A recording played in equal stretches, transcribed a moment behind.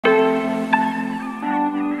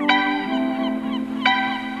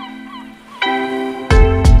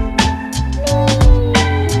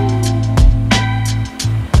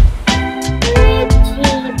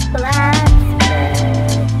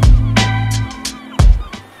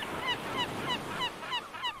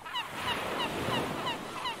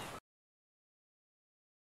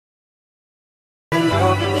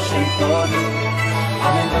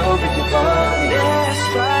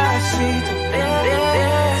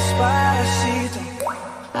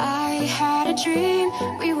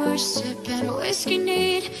first sip and whiskey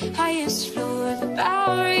neat. Highest floor of the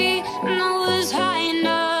Bowery, and I was high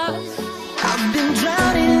enough. I've been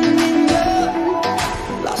drowning in you,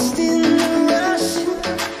 lost in the rush,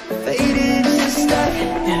 faded just like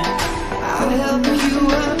I'll help you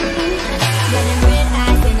up. Running red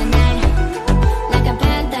eyes in the night, like a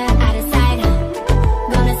panther out of sight.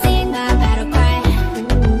 Gonna sing my battle cry,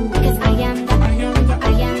 because I am the.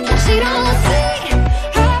 She don't see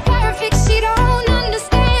her perfect, she don't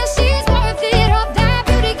understand. She's worth it, all that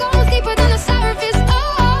beauty goes deeper than the surface.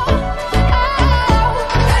 Oh, oh.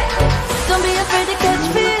 Don't be afraid to catch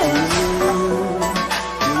fish.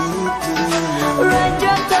 Ride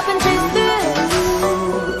dropped up and chase this.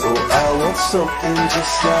 Oh, I want something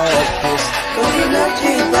just like this. Go get love to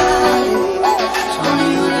your body, show me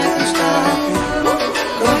you like to stop it.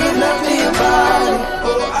 Go get love to your body.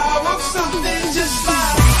 Oh, I want something just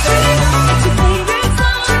like this.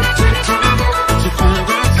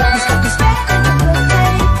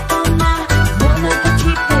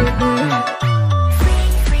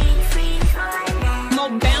 More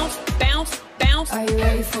bounce, bounce, bounce. Are you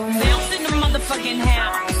ready for it? Bounce in the motherfucking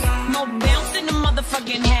house. More bounce in the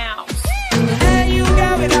motherfucking house. Hey, you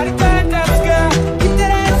got me like a bad up, girl. Get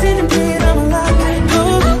that ass in the bed, I'm alive.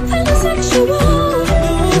 I'm feeling sexual,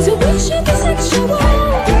 so we should be sexual.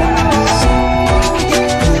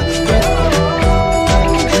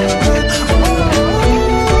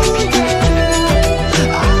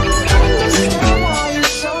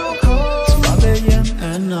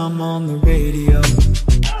 And I'm on the radio.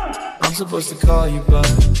 I'm supposed to call you, but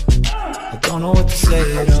I don't know what to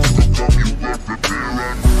say at all.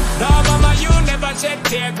 No, mama, you never shed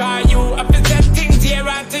tear, cause you up to set things year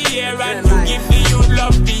after year. And you give the youth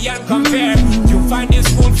love beyond compare. You find the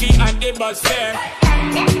school fee and the bus fare.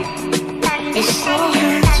 It so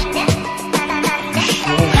hurts.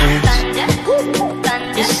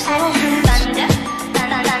 It so hurts.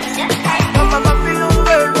 Mama, Babylon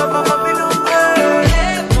girl, Mama, Babylon girl.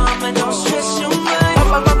 Yeah, mama, don't stress your mind.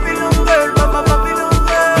 Mama, Babylon girl, Mama, Babylon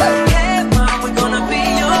girl. Yeah, mama, we're gonna be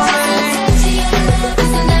alright.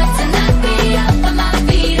 It's enough to knock me off of my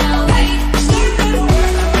feet, oh wait.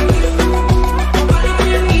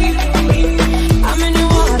 I'm in your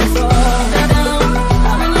waterfall, down.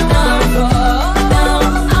 I'm in your waterfall, down.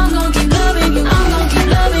 I'm gonna keep loving you, I'm gonna keep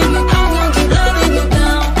loving you, I'm gonna keep loving you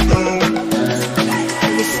down.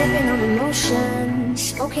 You're sipping on emotion,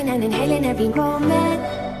 smoking and inhaling every moment.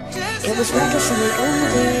 It was reckless and we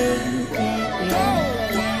owned it.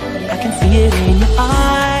 I can see it in your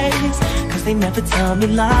eyes, cause they never tell me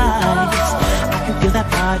lies. I can feel that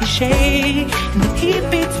body shake and the heat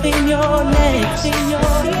between your legs. Here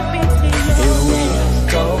we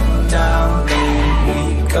go down, we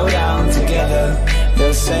go down together.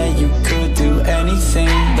 They'll say you could do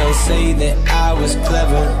anything. They'll say that I was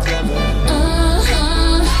clever.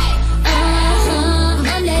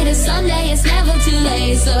 Monday to Sunday, it's never too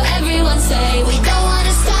late. So everyone say we don't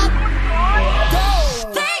wanna stop.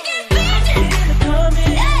 Take it, bitches.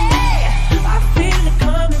 Hey, I feel it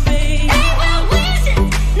coming, baby. hey, well, where's it?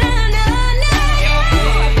 No, no, no,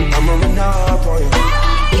 yeah. I'ma run up on you. I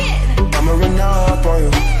like it. I'ma run up on you.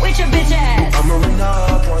 With your bitch ass. I'ma run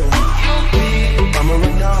up on you. I'ma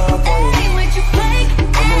run up on you. Hey, with your fake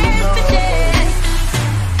ass bitches.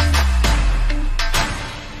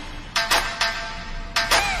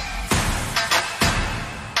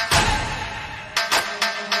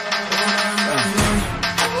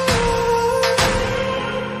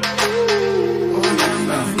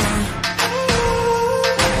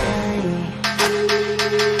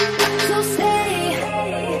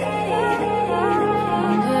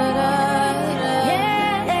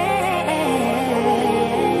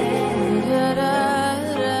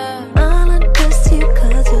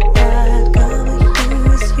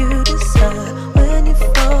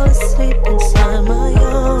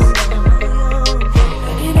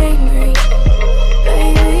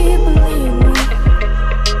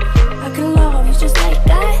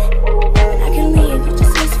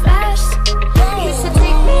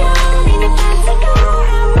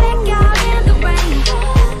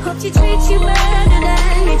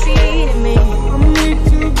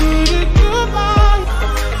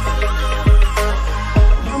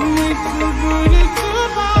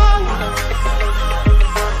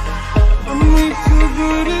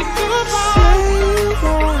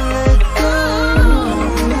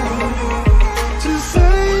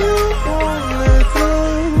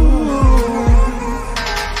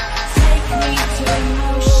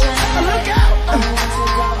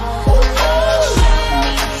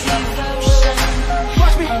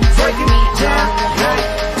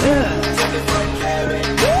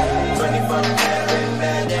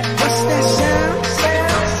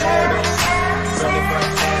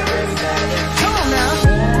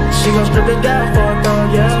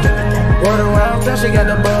 she got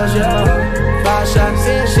the buzz, yeah. 5 shots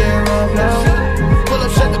in, she ain't love now. Pull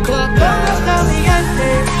up, shut the club down. ¿Dónde está mi gente?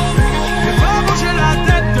 Que vamos a la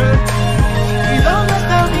tête. ¿Y dónde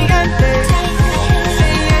está mi gente?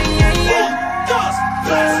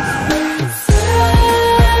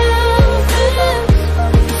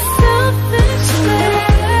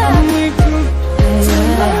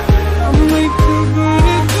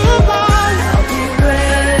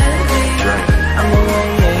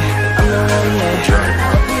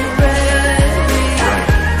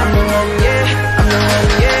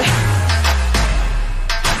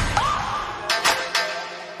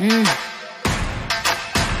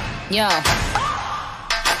 Yo.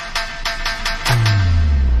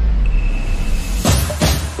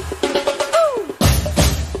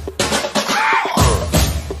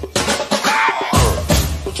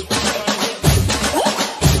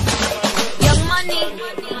 Young money.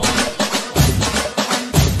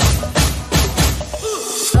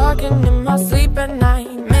 Talking in my sleep at night,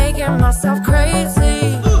 making myself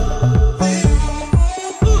crazy.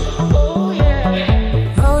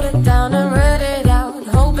 Wrote it down and read it out,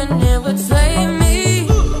 hoping it would save me.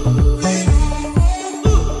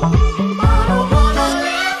 I don't wanna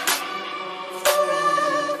live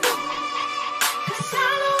forever, 'cause I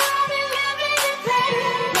know I'll be living in pain.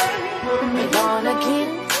 We wanna keep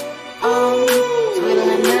on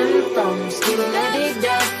twiddling them thumbs,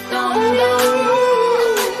 skiddy-dee-dah, dum-dum.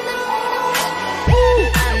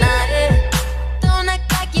 Don't act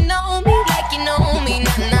like you know me,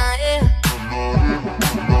 nah, nah, yeah.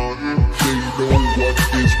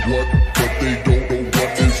 What, but they don't know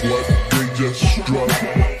what is what. They just strut.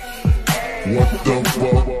 What the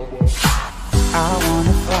fuck? I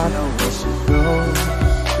wanna follow where she goes.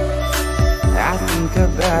 I think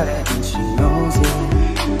about it and she knows it.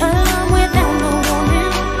 And I'm without no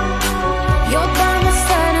warning. You're by my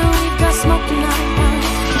side and we've got smoking out.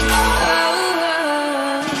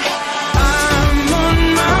 I'm on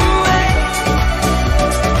my way,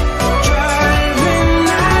 driving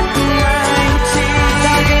at 90.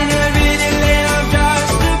 Talking everything I'm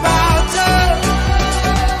just about to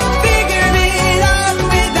figure it out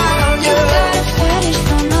without you. You got a fetish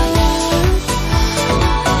for my love.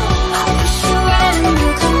 I push you and you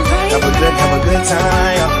come right Have a good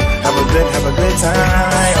time. Have a good time.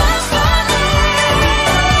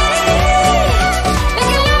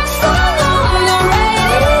 Making love song on the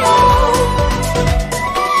radio.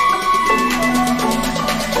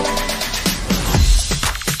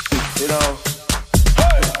 You know,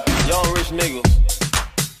 young rich nigga.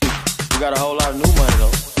 You got a whole lot of new money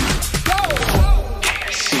though.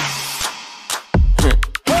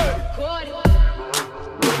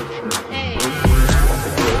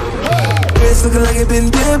 It's looking like it been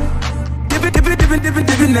dipped.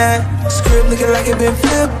 Dippin' that. Script looking like it been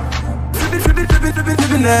flipped.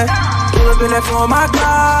 Flippin' that. Pull up in that for my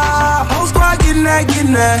car. Whole squad getting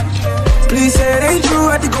that. Please say it ain't true.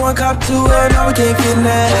 Had to go and cop to her. Now we can't get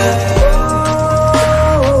that.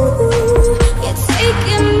 You're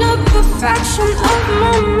taking up a fraction of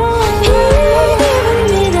my mind. Giving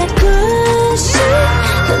me that good shit,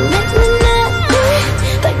 that makes me not good,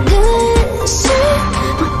 that good shit.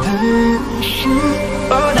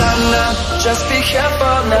 Oh na na, just be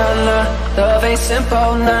careful na na. Love ain't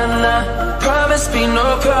simple na na. Promise me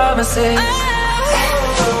no promises.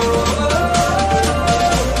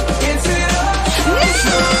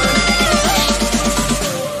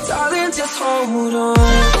 Darling, just hold on.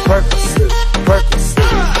 Purpose,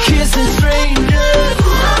 kissing strangers.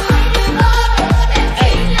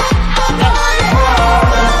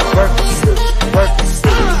 Purpose,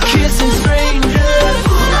 kissing strangers.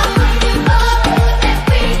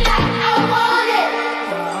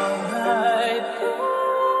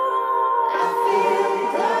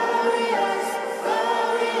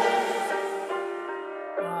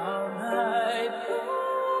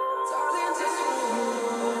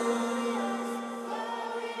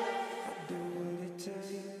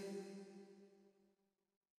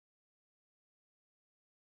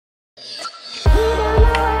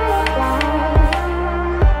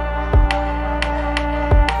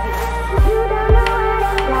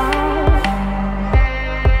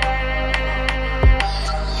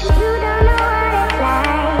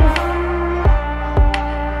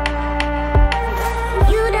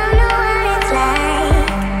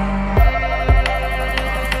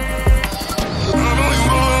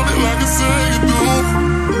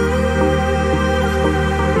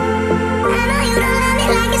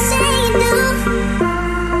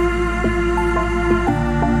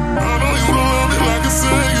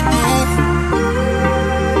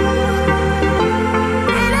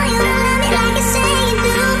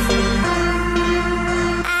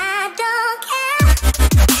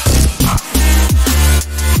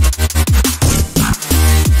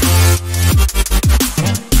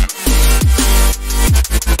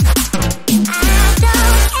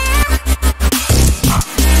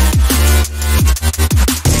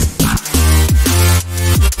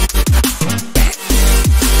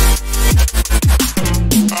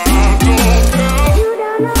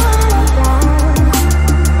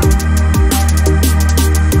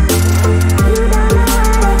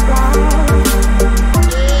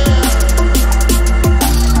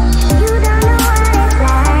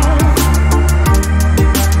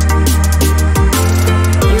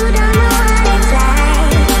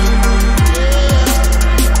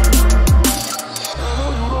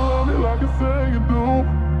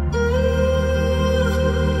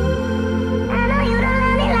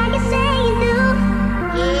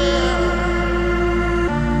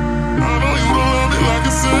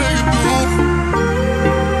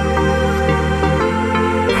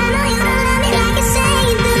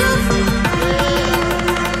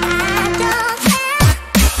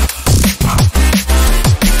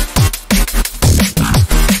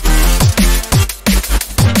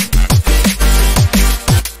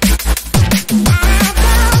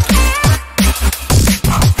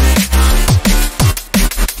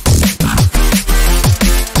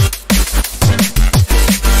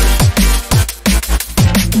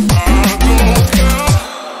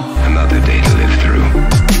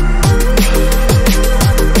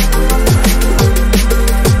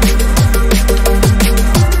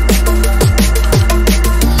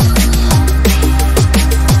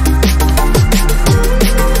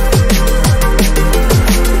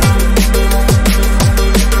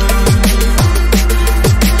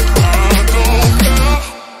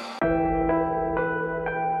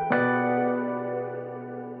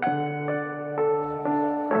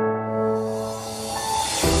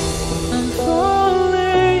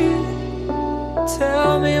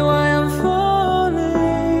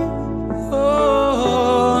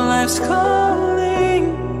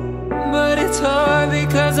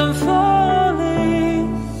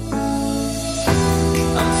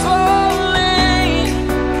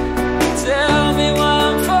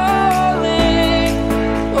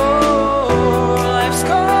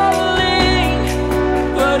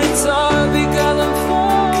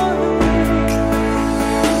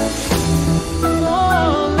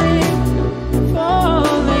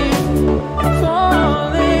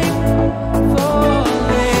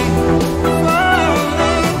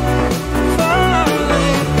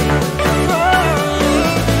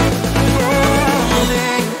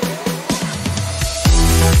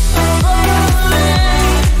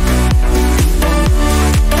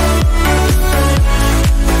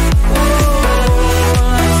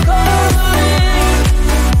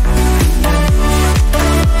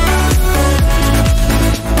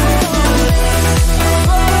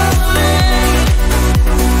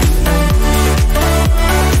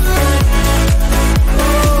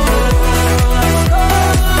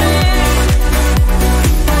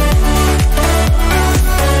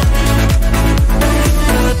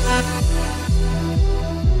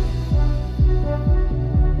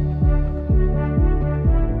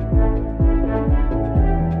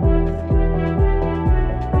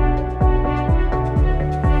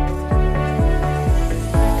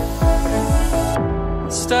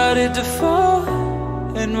 started to fall,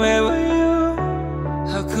 and where were you?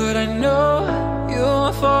 How could I know you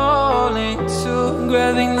were falling too?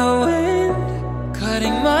 Grabbing the wind,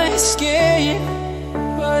 cutting my skin,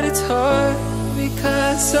 but it's hard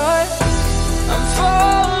because I'm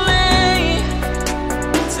falling.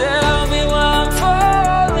 Tell me why I'm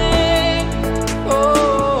falling.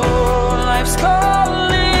 Oh, life's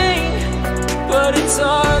calling, but it's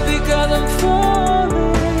hard because I'm falling.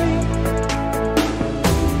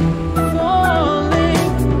 Falling,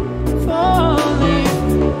 falling,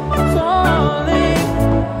 falling,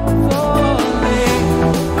 falling,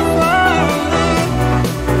 falling,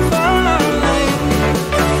 falling,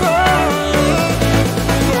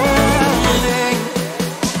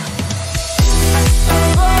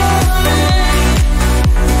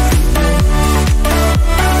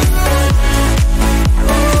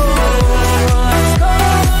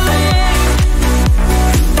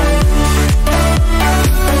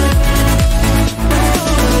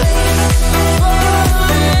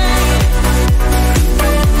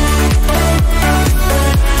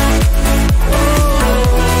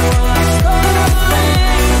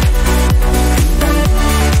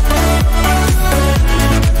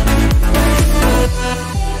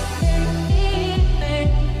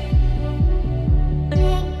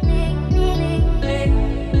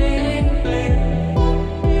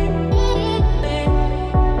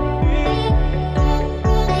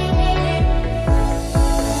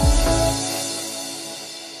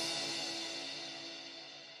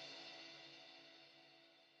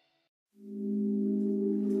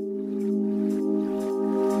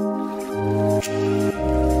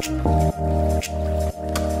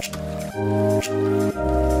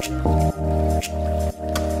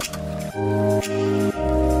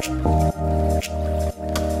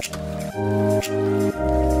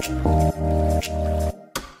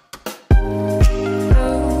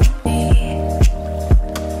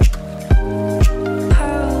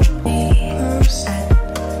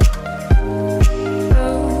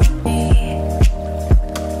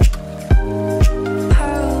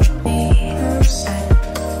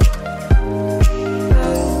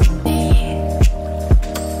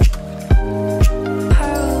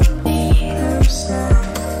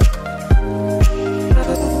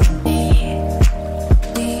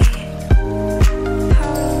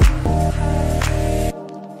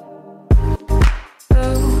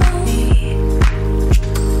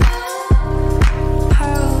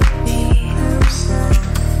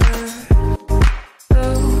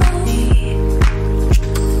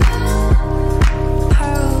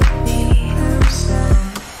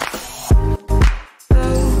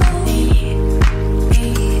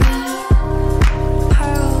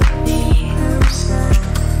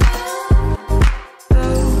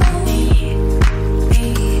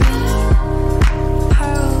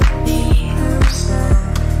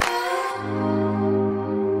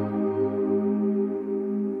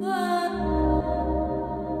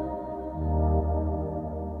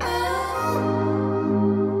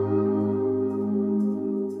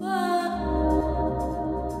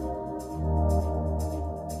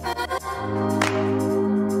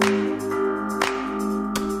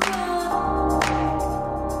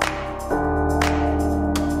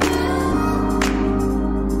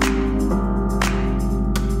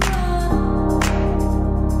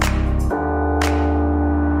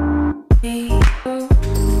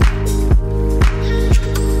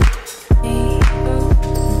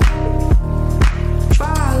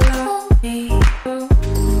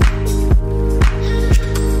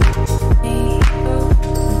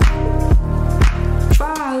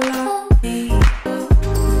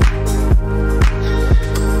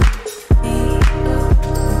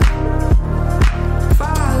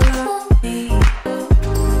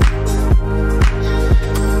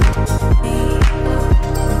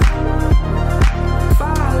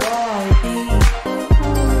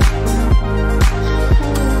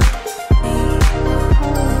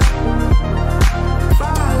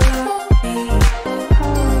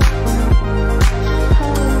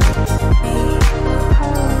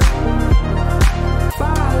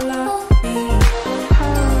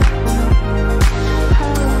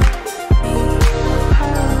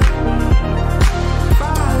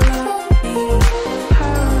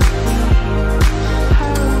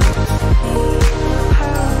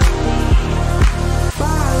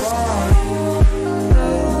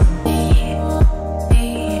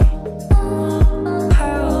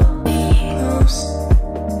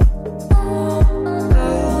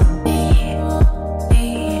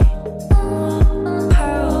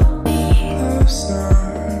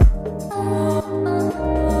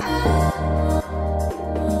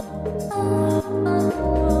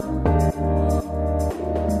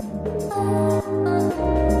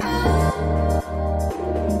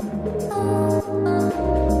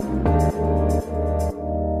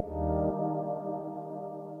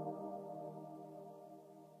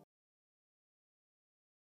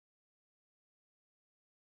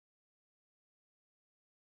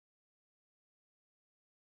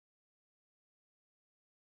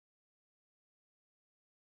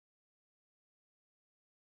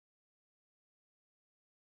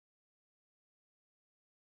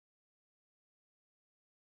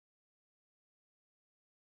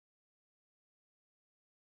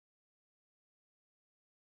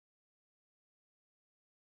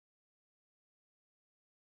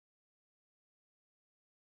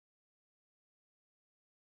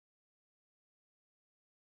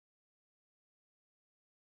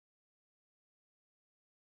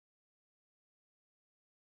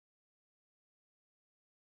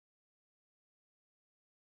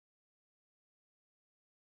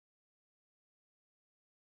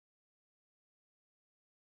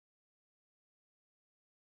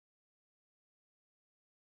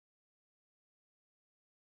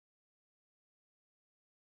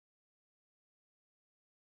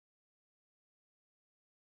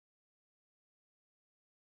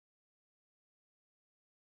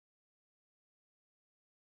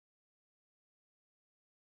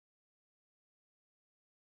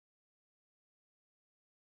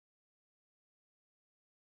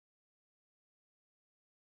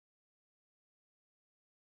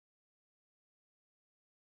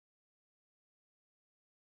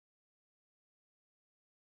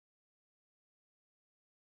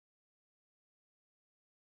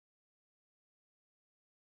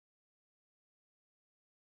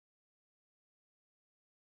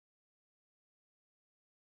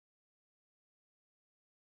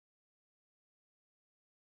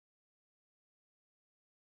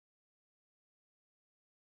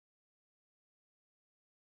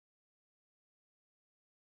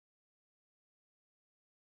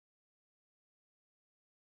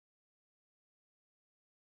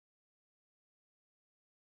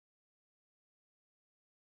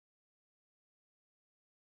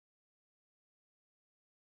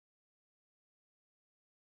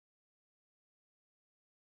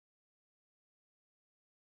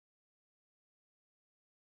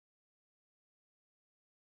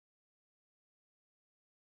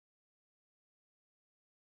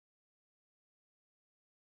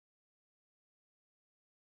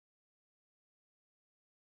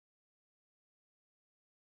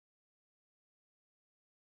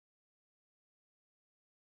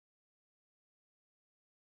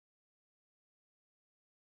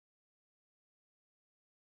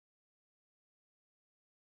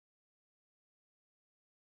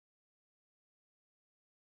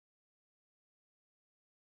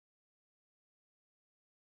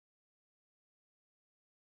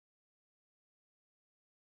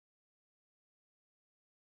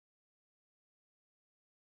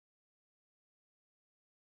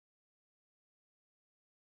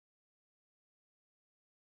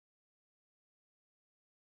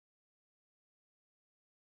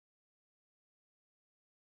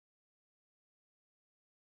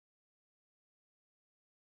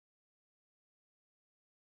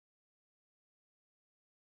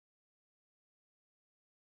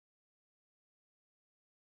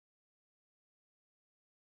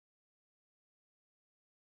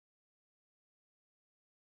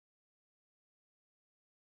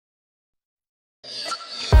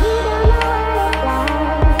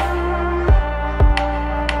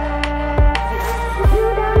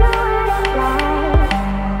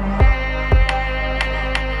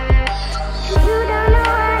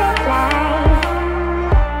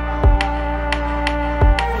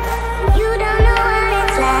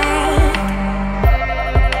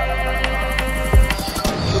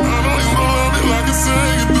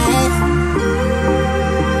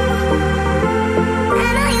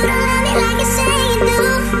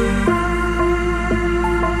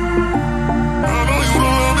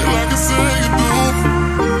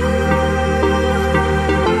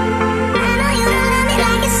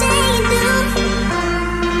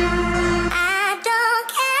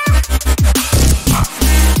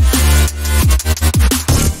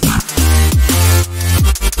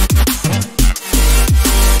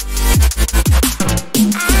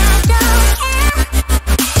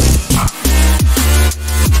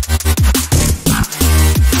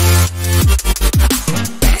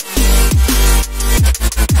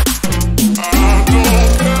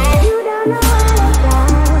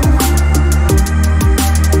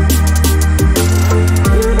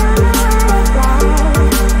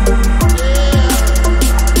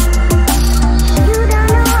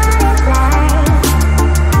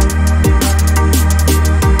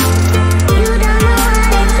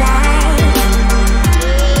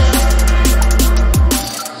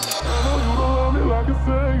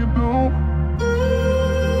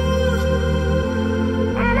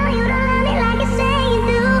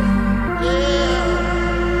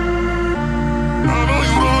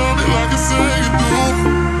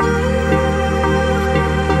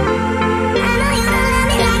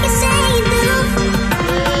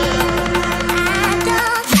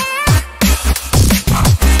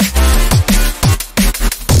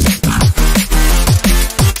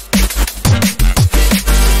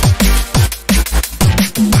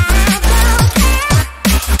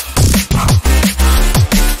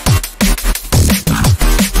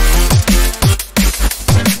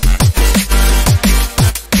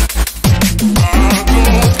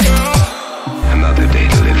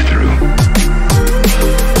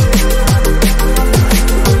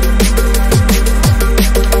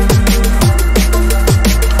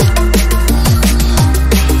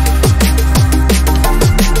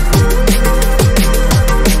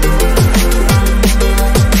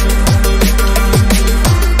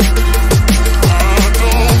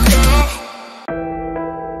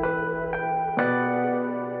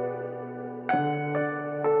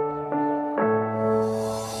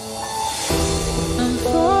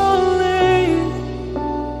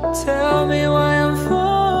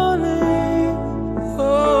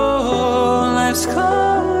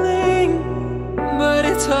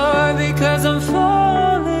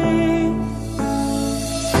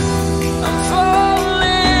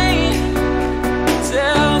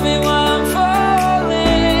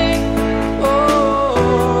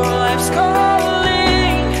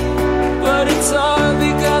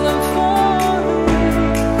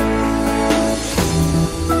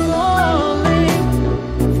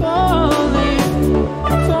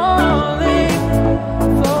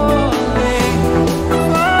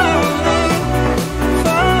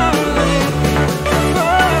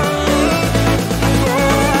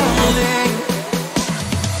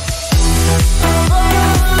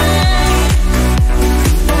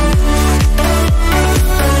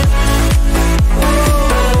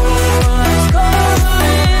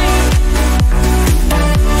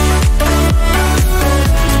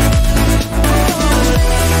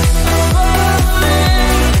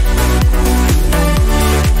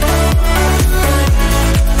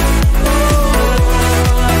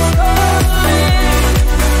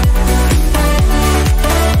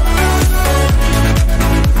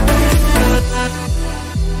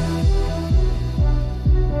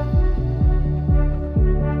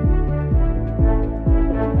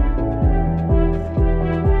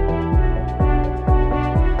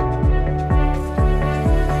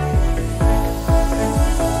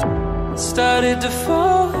 started to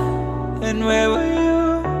fall, and where were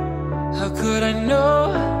you? How could I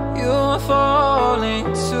know you were falling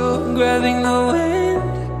too? Grabbing the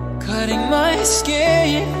wind, cutting my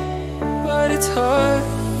skin, but it's hard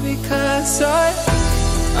because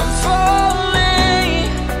I'm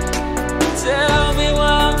falling. Tell me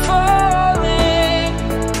why I'm falling.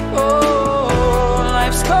 Oh,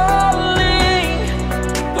 life's calling,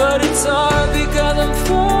 but it's hard because I'm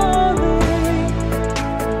falling.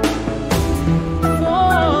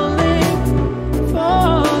 Falling,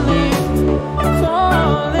 falling,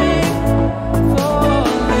 falling, falling,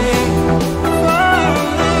 falling,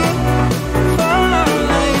 falling,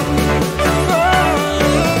 falling, falling.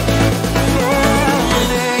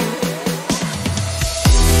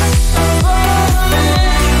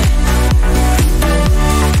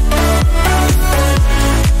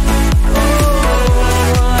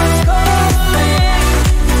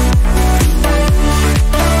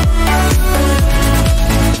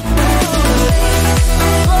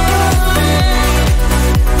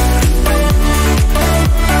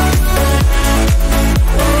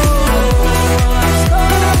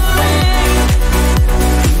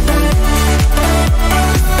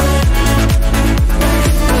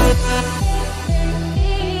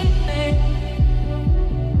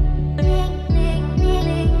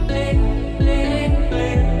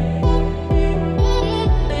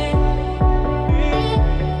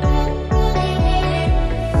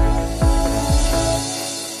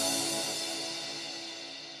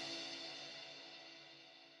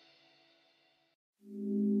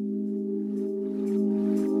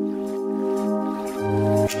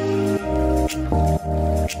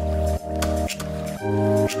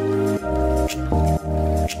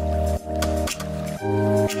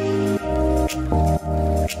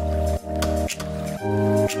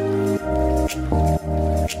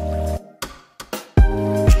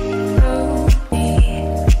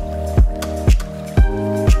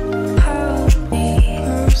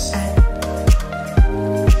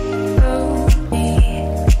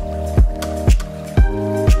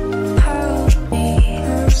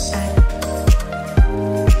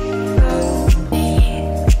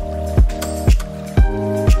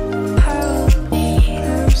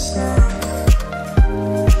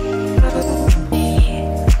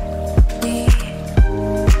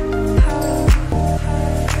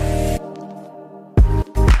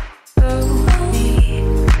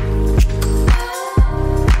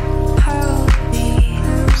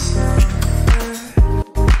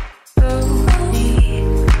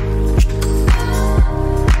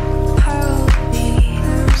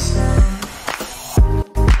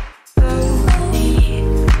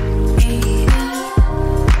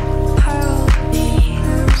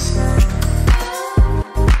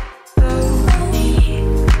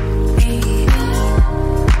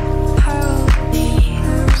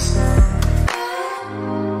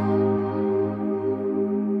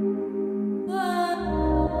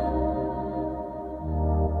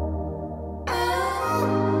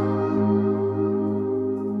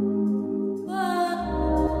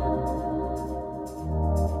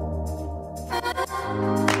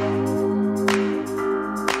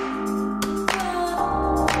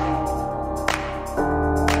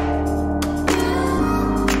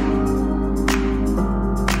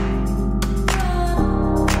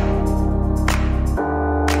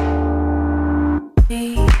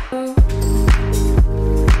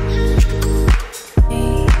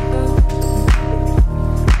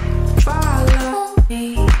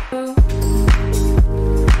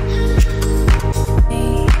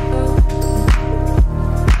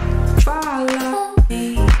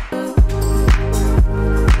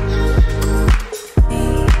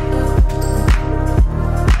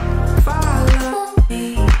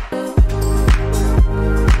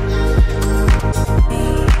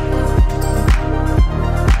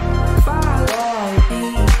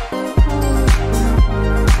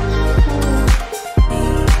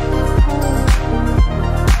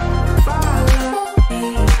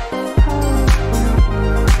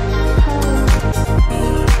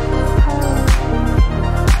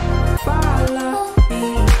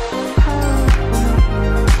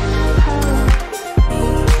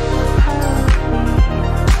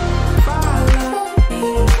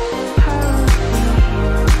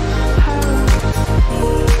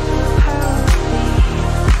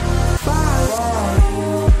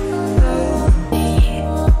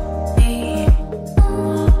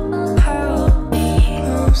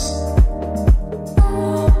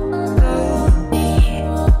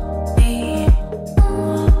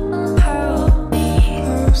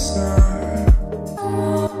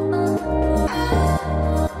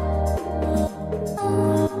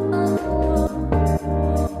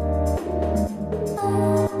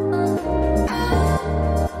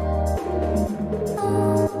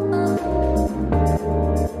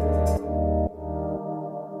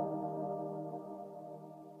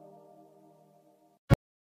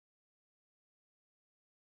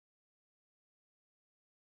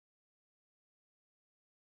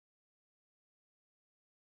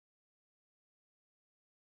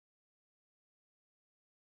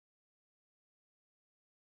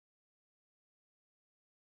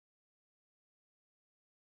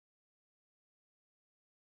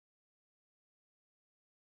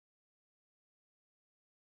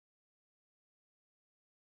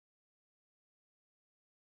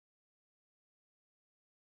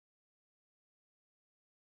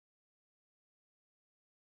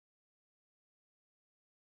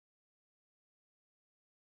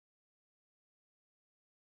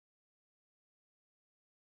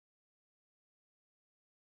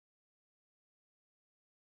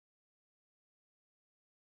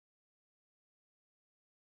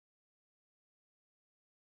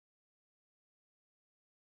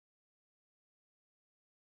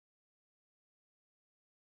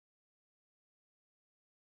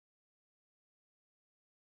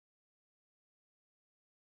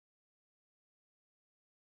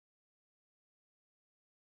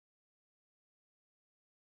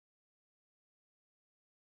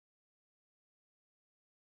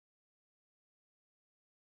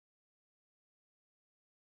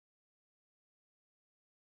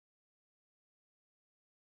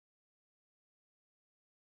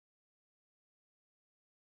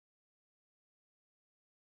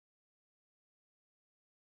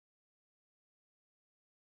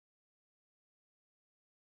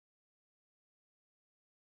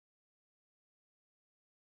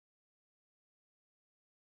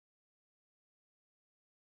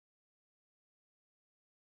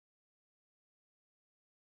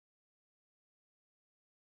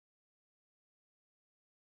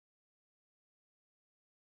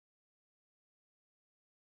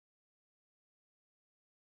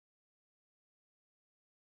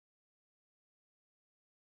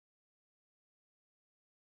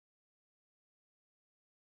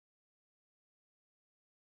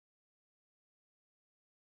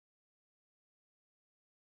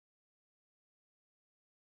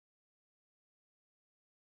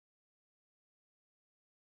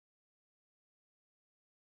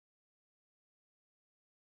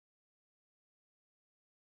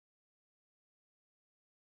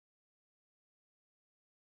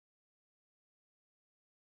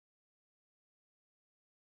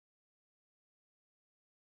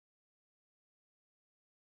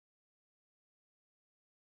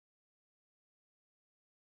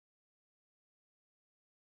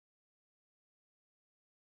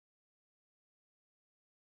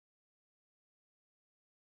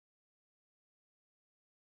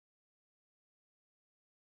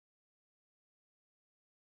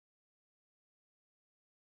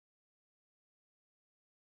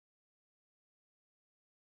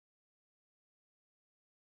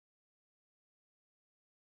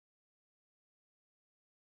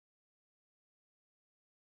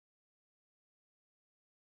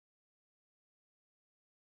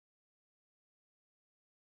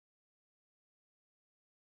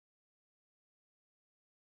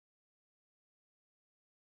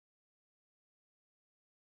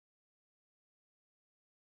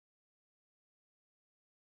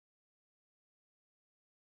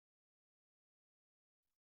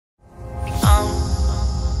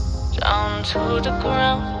 down to the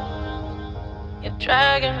ground. You're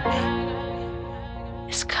dragging me.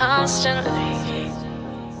 It's constantly.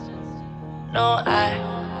 No, I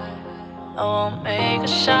won't make a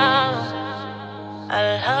sound.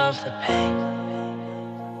 I love the pain.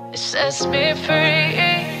 It sets me free.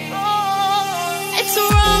 It's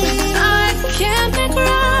wrong, I can't make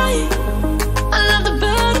right. I love the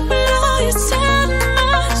bird below you, tell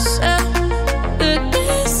myself that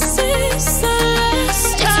this is the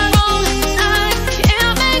last time. It's wrong, I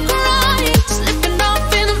can't make right. Slipping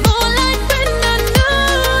off in the moonlight when I knew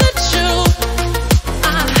the truth. I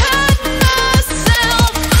hurt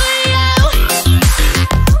myself for you.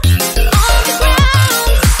 On the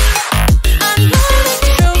ground, I know the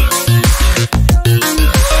truth. I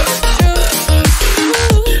know the truth.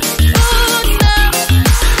 Ooh, oh no.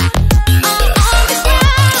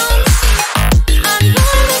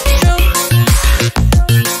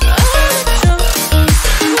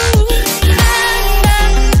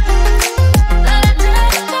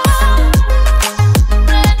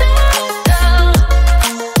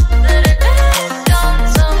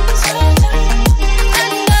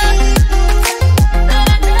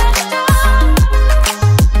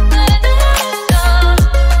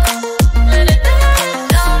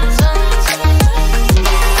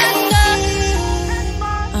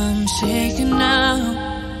 I'm shaking now,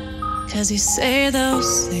 'cause you say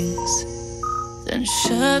those things, then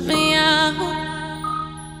shut me out.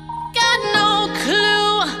 Got no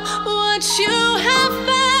clue what you have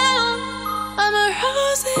found. I'm a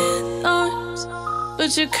rose in thorns, but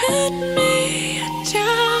you cut me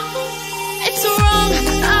down. It's wrong,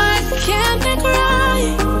 I can't make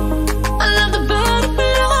right. I love the bird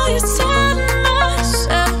below you, tell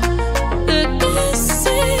myself that this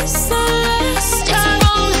is the last time. It's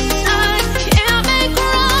wrong, I can't make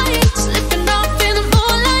right. Slipping off in the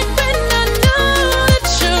moonlight when I knew the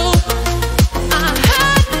truth. I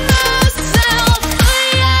hurt myself for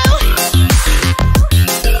you.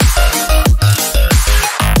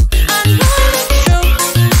 I know the truth.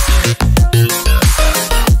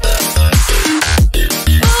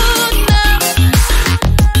 Oh no.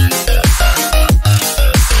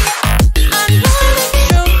 I know the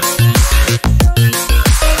truth.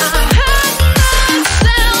 I hurt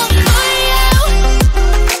myself for you.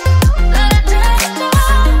 Let it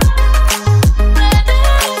down. Let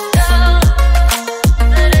it down.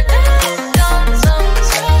 Let it down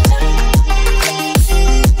sometimes.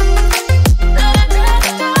 Let it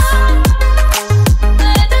down.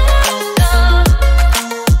 Let it down.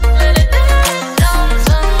 Let it down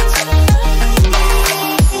sometimes.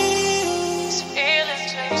 These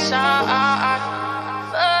feelings inside,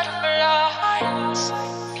 butterflies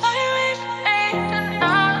fly with me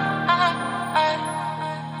tonight.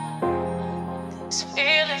 These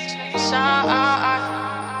feelings inside,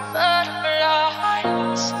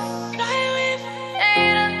 butterflies fly with me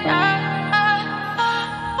tonight.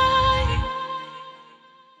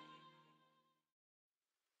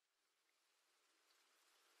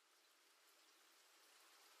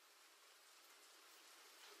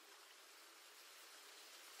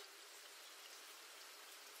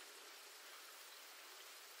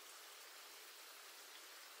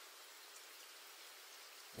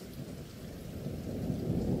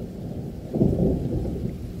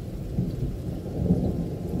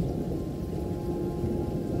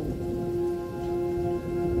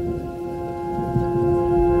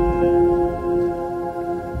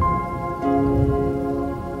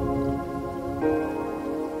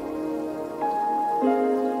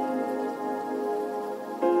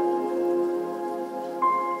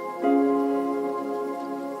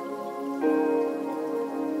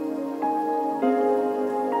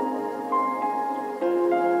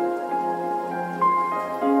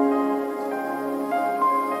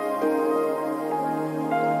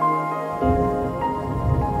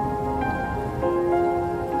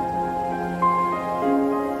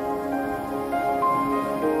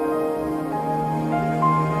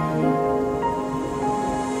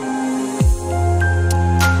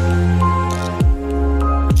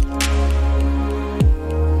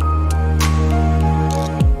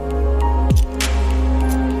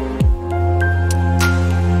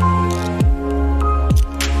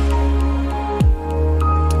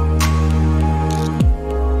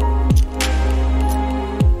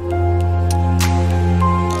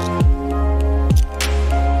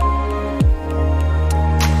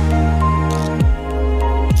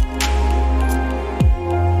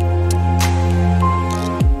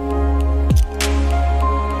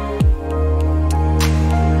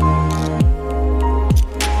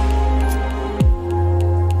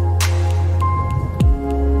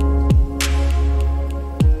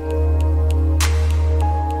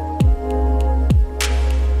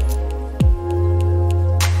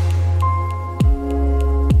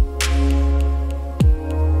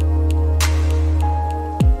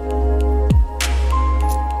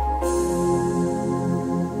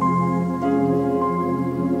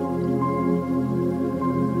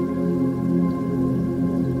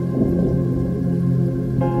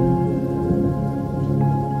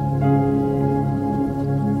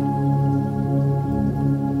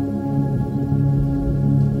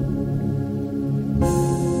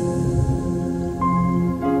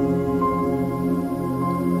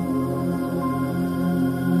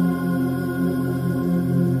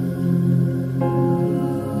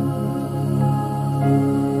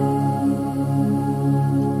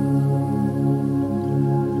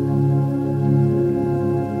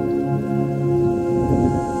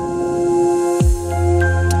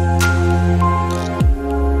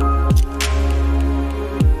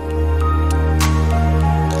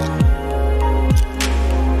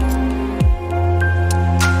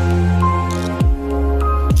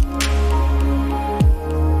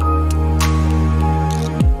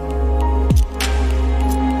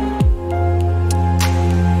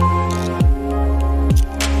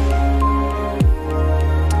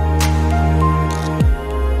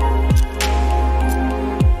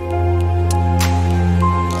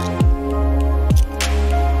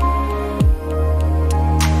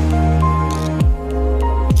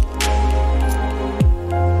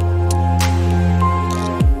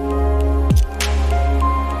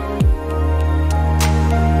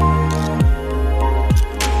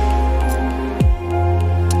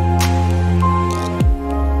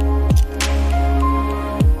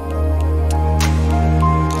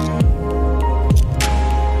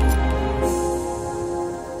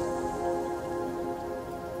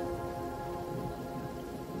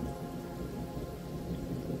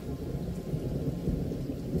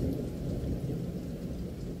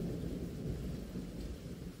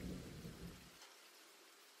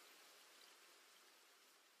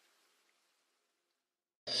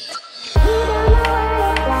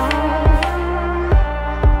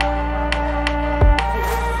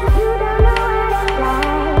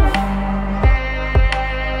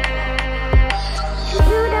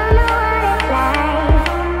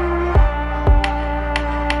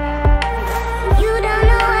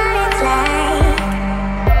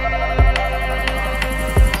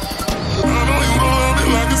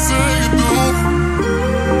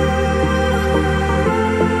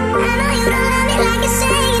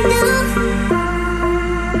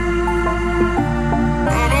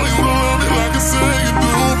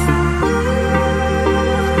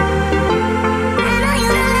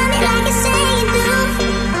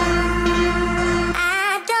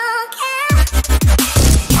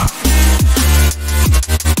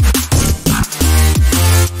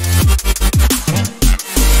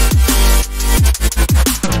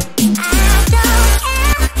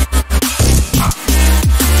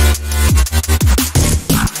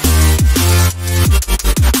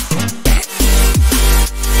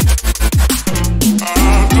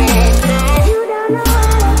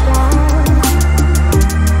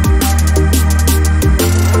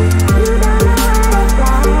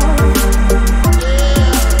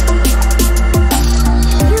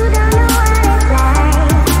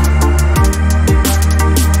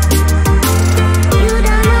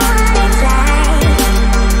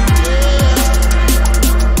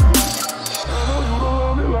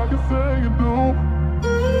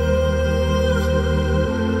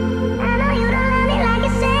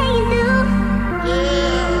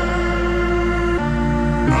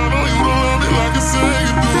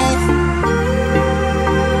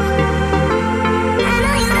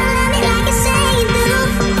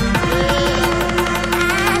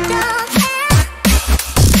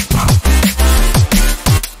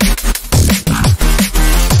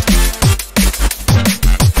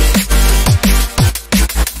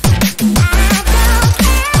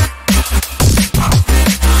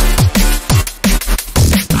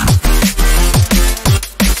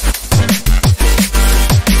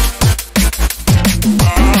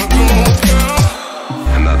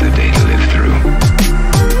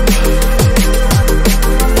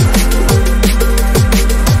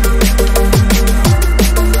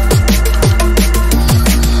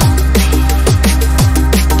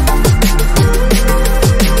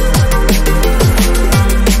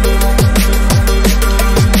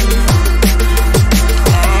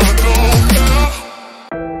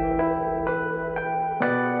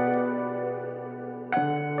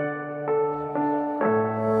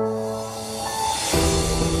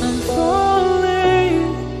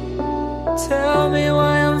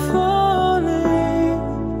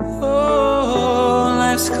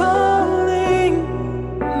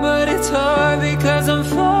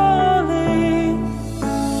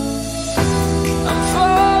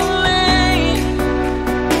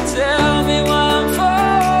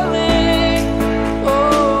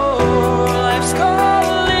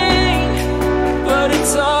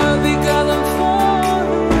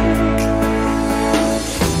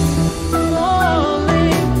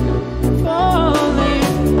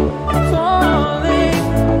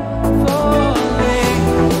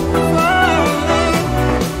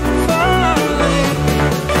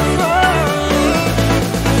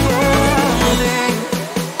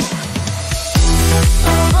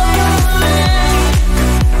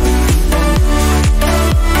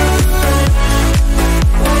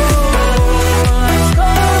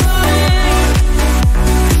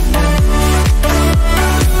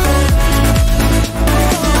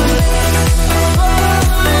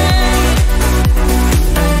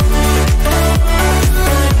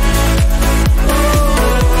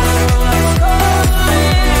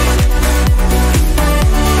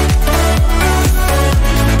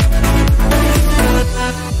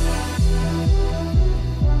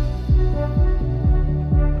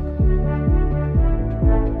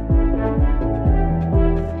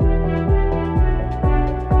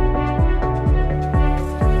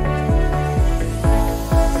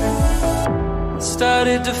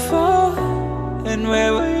 started to fall, and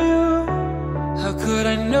where were you? How could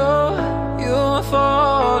I know you were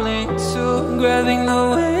falling too? Grabbing the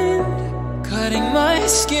wind, cutting my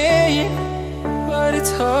skin, but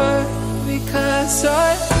it's hard because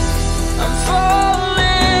I'm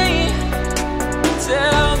falling.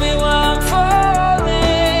 Tell me why I'm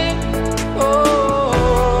falling.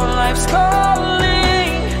 Oh, life's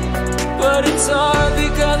calling, but it's hard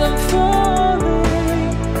because I'm falling.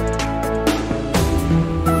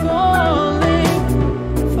 Falling,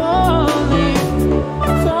 falling,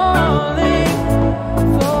 falling,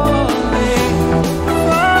 falling,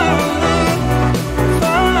 falling,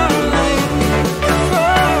 falling, falling,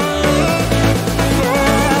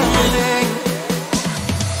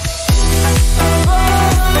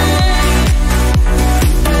 falling.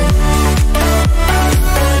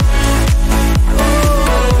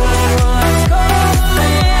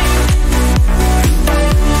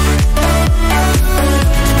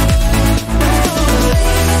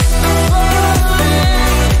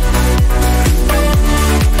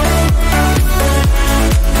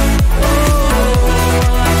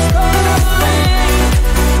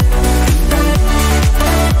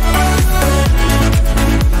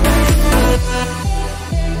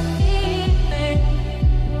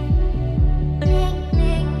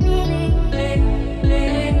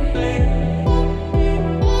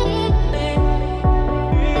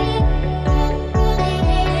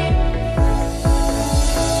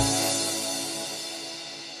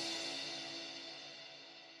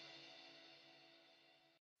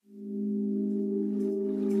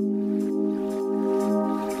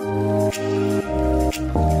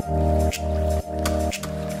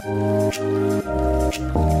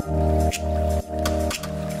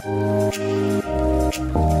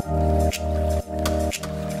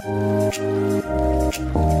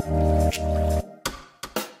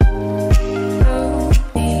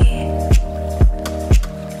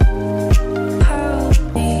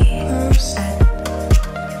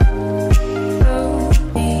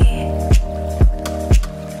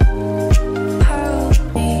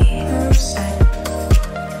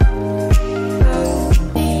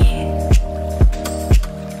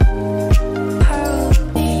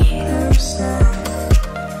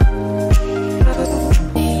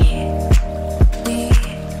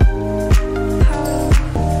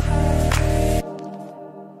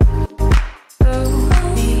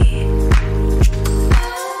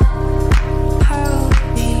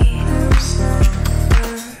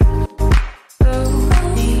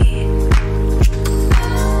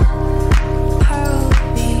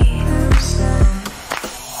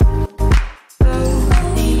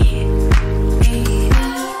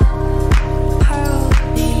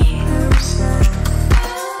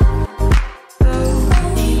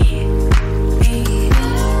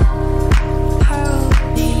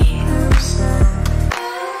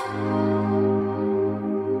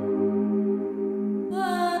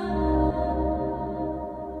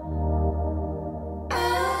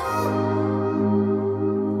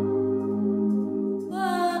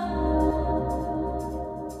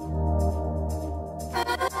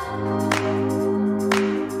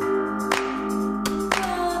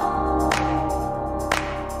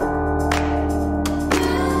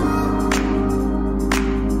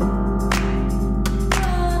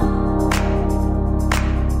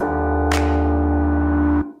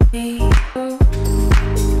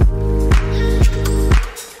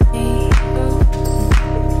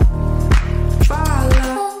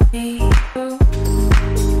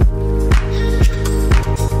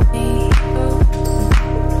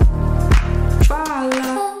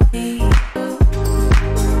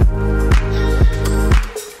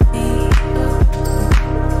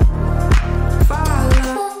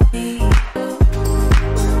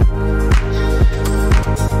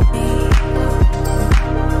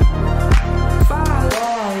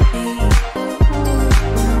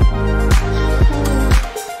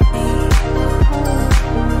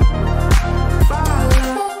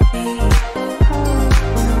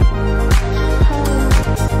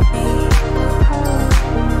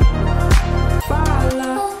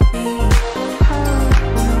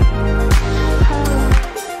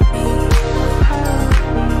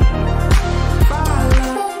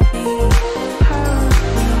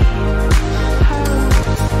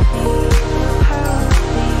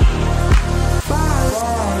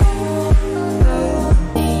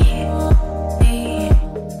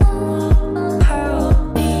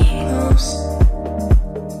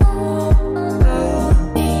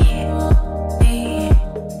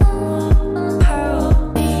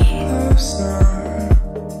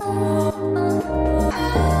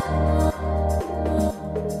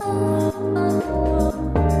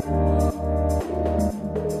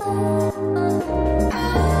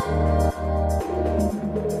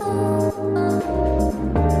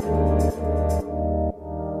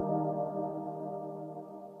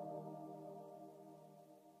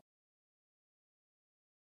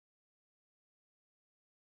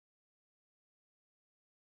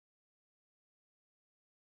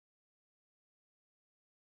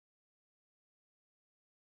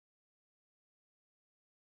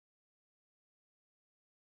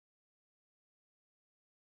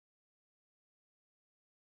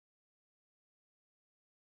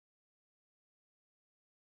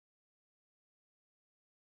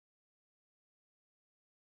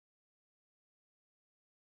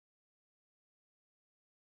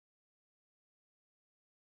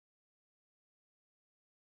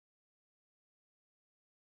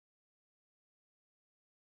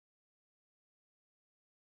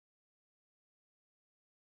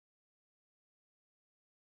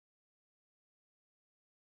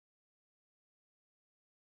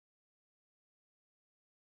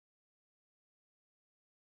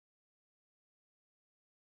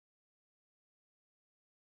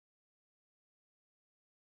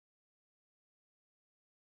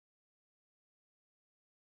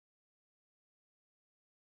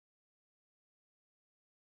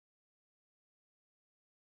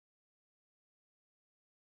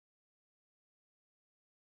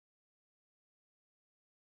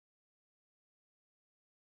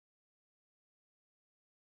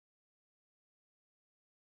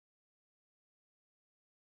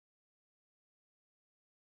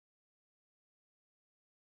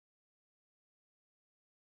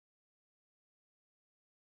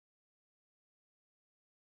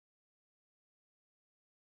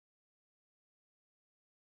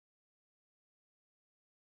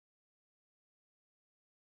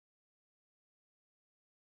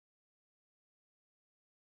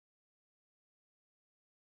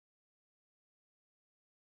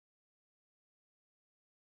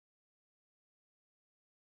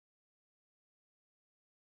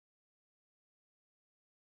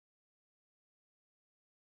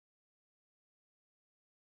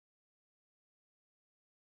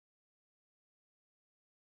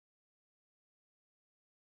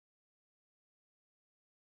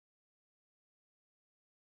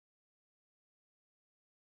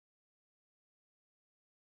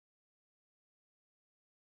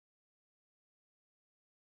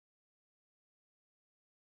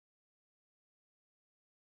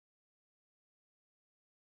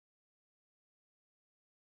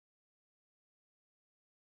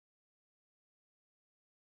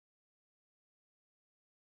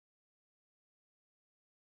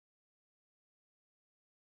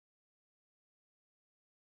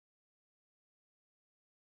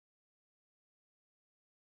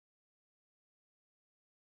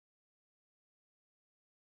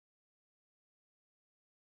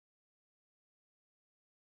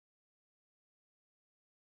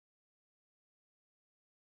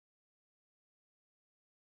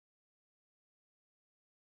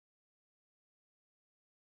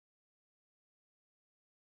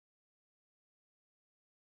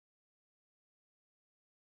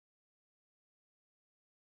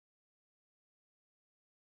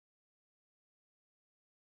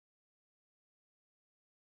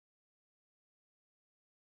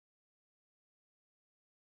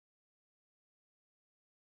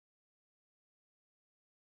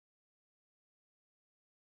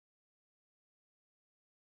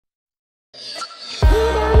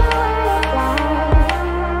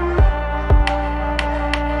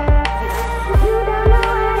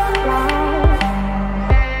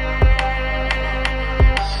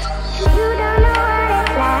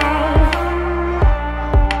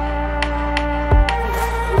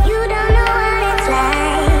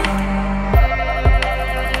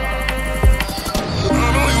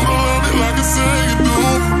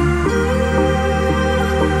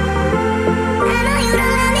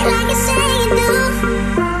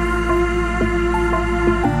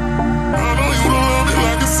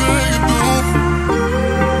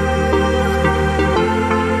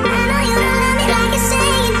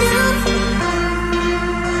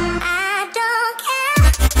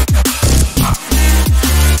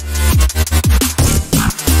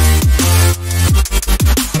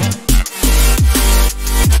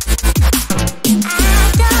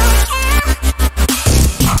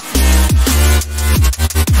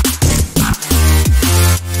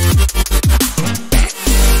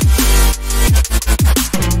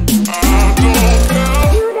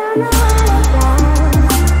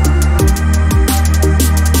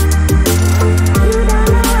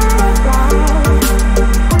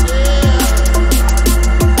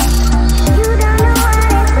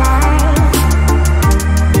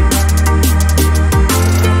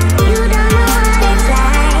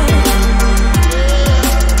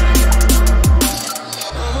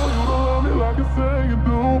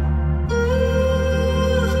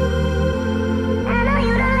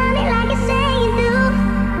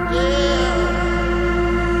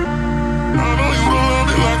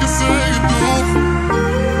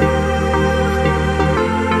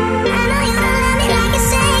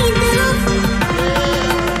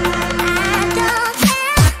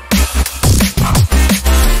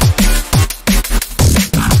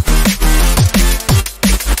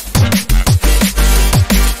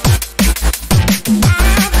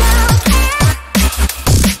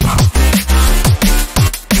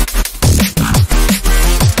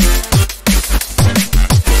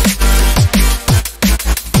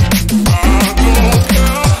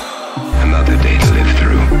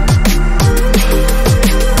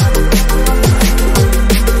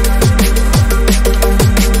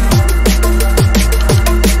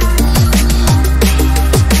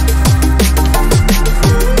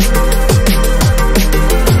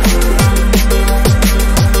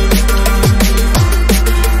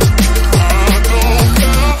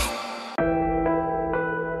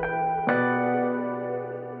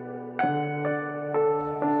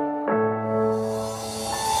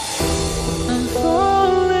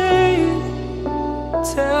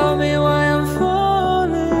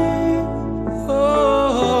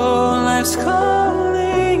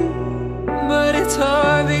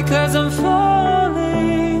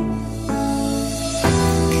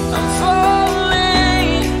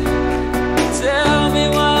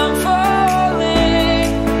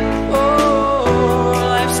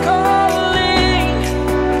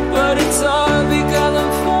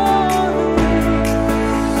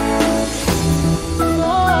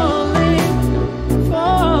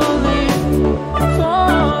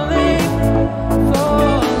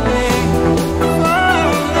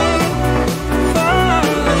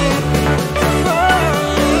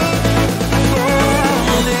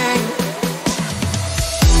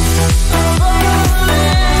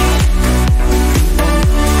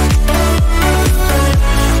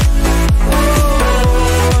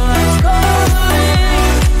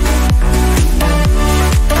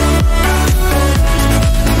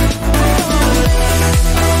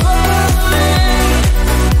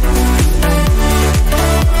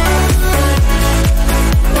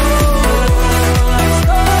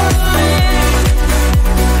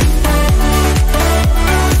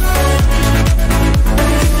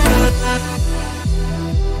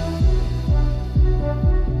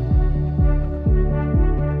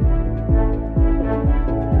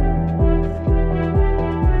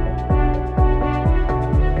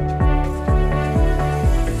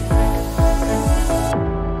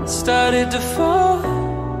 started to fall,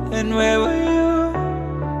 and where were you?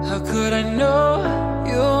 How could I know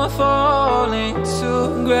you were falling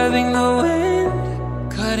too? Grabbing the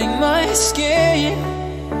wind, cutting my skin,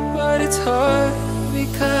 but it's hard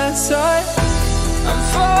because I'm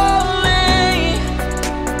falling.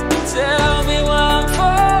 Tell me why I'm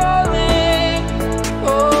falling.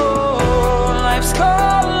 Oh, life's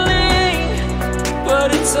calling,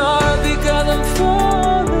 but it's hard because I'm falling.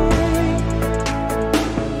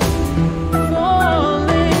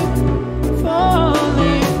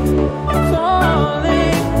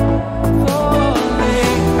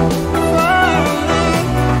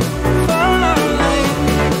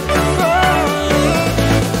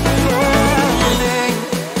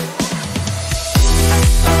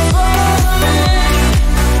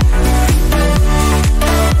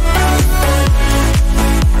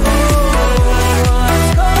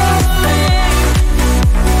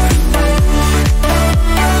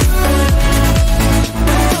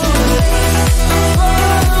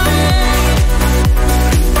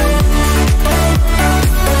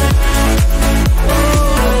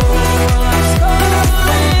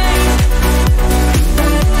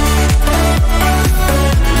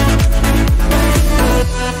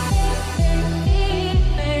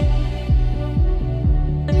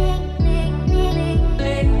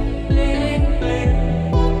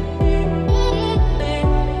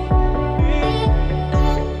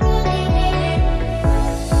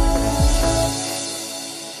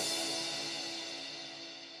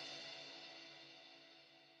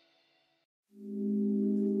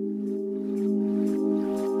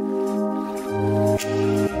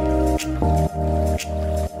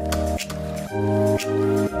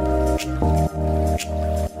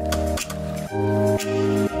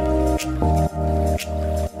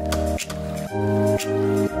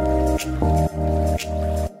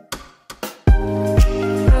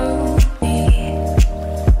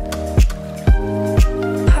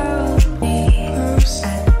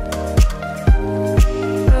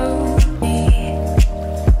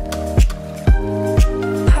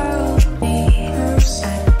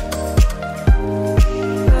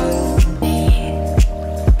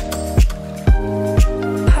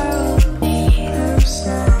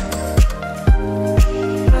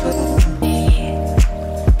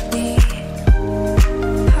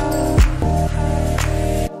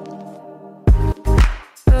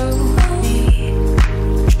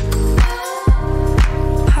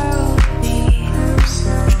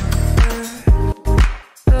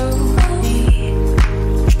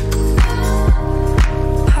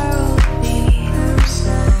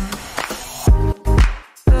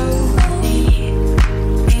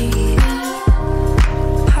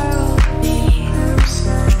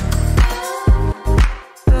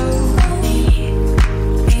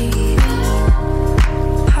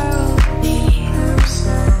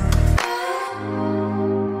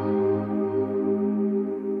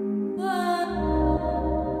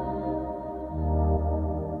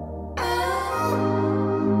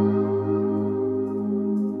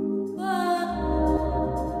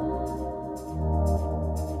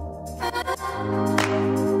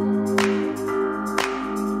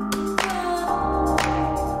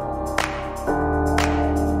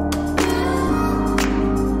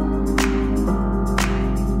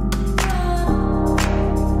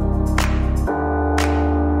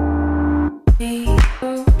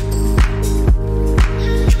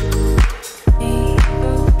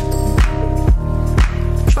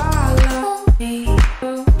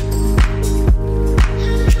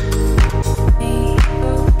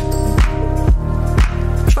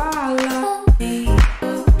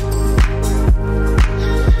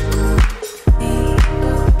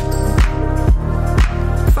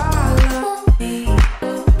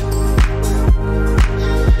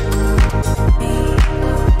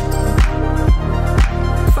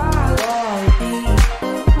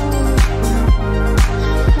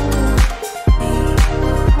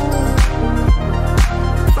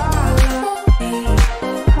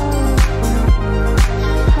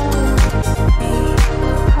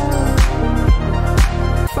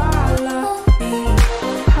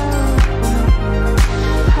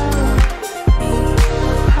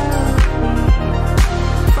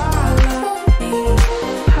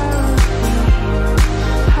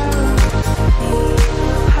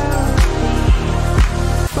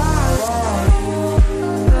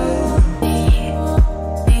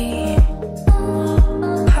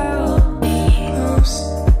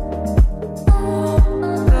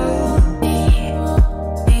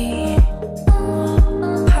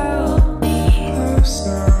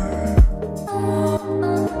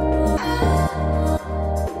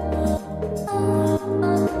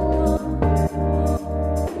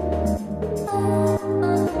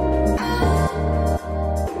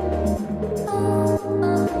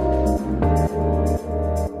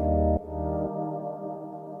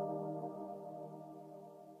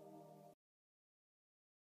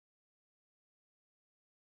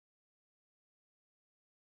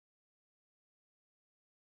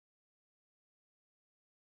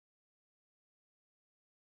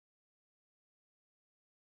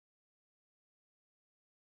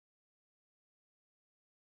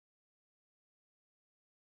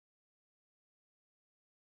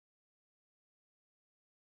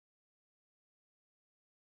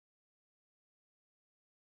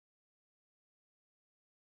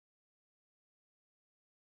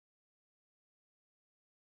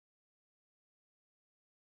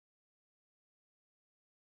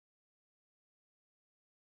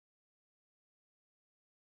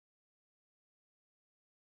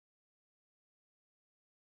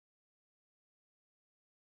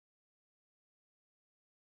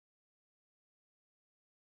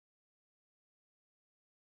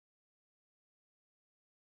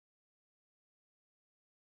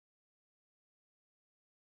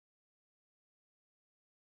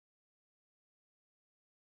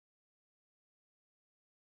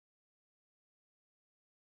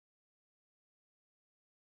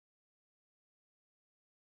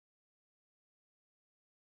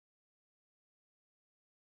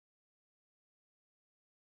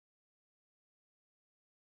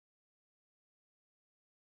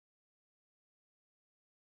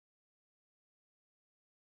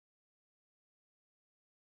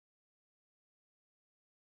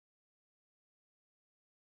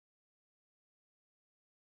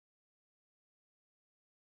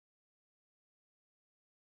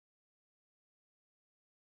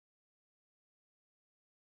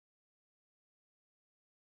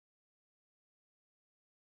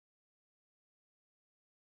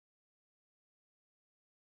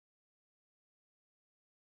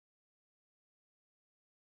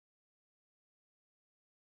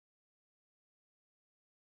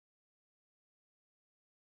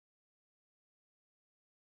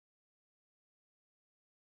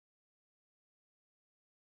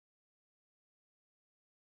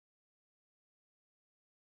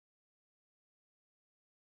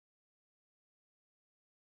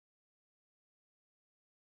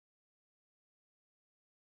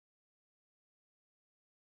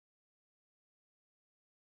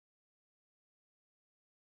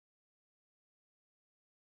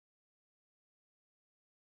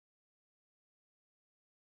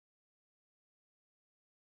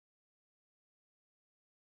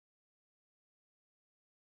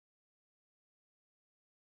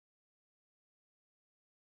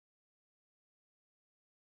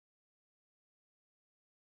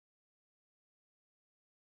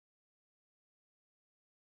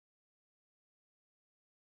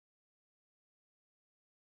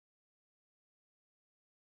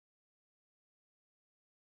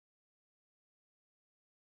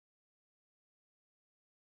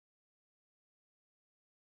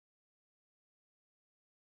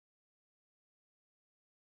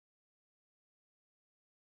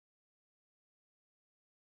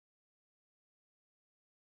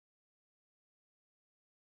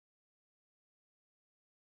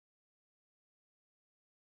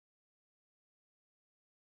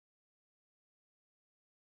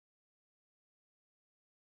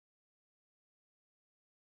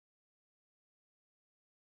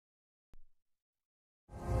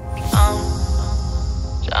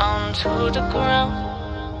 down to the ground.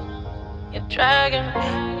 You're dragging me.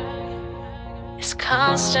 It's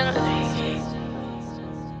constantly.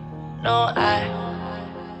 No, I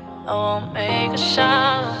won't make a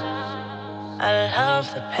sound. I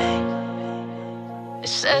love the pain. It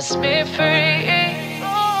sets me free.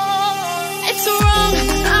 It's wrong,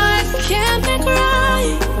 I can't make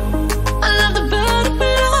right. I love the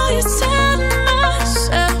butterfly you set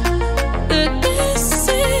myself. But this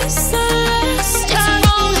is the last time. It's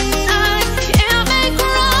wrong, I can't make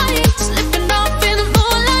right. Slipping off in the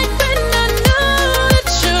moonlight when I knew the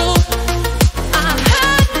truth. I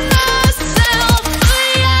hurt myself for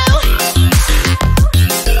you.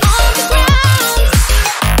 On the ground,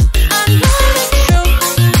 I know the truth.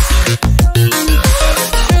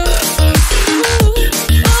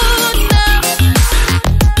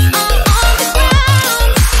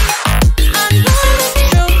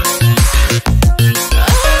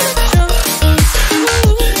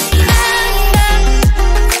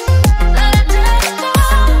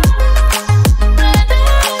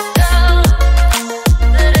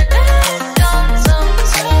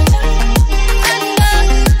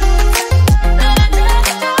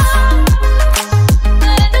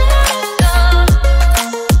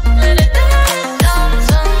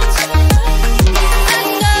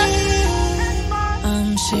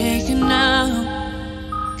 I'm shaking now,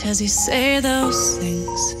 'cause you say those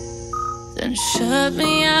things, then shut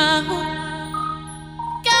me out.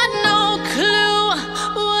 Got no clue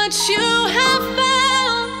what you have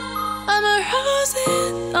found. I'm a rose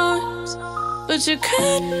in thorns, but you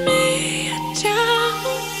cut me down.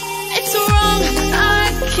 It's wrong, I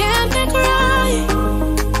can't make right.